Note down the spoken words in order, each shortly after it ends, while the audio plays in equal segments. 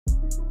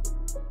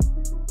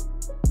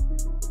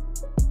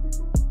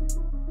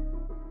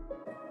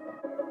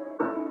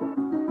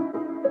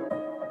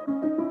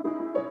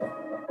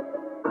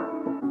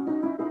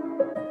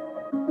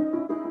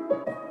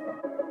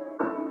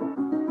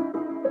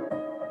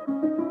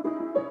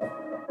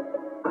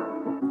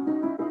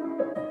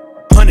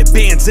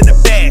bands in the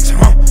bags,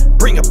 huh?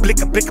 Bring a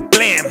blick, a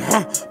blam,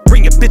 huh?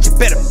 Bring a bitch a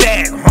better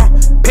bag, huh?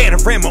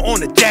 Panorama on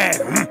the jag,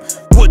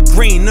 wood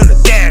green on the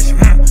dash,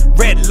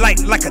 red light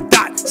like a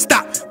dot,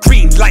 stop,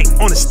 green light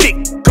on the stick,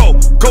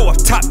 go up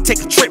top,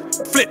 take a trip,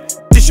 flip,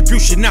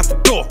 distribution out the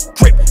door,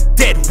 grip,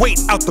 dead weight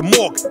out the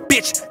morgue,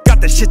 bitch,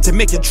 got the shit to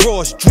make your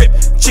drawers drip,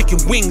 chicken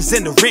wings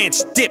and the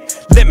ranch dip,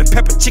 lemon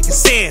pepper chicken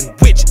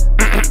sandwich,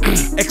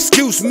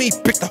 excuse me,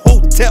 pick the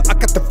hotel, I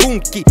got the room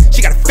key,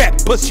 she got a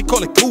fat butt, she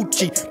call it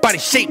Gucci, body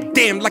shape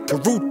damn like a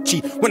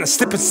Rucci, when I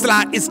slip and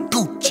slide it's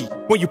Gucci,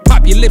 when you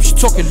pop your lips, you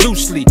talking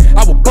loosely,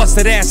 I will bust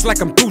that ass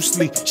like I'm Bruce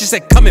Lee, she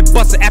said come and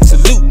bust it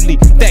absolutely,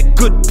 that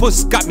good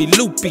puss got me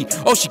loopy,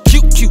 oh she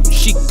cute,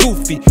 she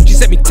goofy, she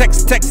sent me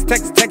text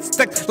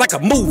like a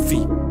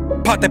movie,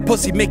 pop that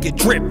pussy, make it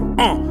drip,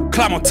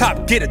 climb on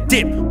top, get a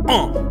dip,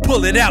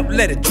 pull it out,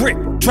 let it drip,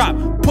 drop,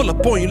 pull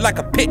up on you like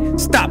a pit,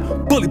 stop,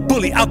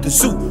 bully out the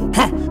zoo,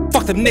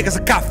 fuck them niggas,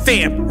 I got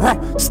fam,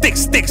 stick,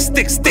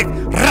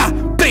 rah,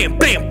 bam,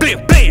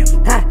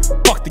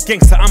 fuck the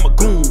gangster, I'm a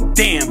goon,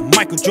 damn,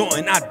 Michael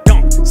Jordan, I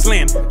dunk,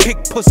 slam, pig,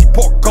 pussy,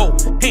 pork, go,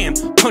 ham,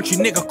 country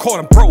nigga, call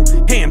him bro,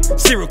 ham,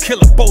 serial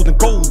killer,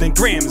 golden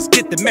grams,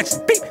 get the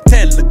Mexican beat,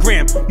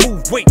 telegram,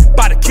 move weight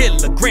by the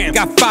kilogram,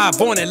 got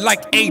 5 on it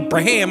like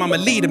Abraham, I'm a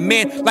leader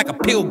man, like a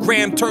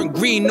pilgrim, turn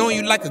green on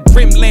you like a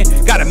gremlin,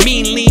 got a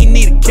mean lean,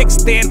 need a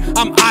kickstand,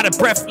 I'm out of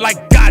breath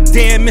like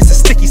goddamn, Mr.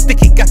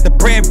 Sticky, got the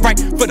brand right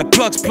for the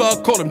plugs,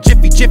 call him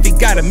Jiffy,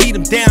 gotta meet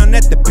him down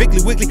at the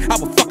Piggly Wiggly, I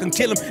will fucking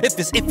kill him if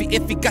it's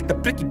iffy, got the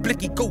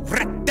blicky, go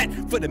rat that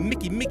for the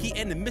Mickey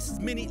and the Mrs.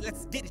 Minnie,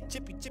 let's get it,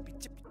 chippy.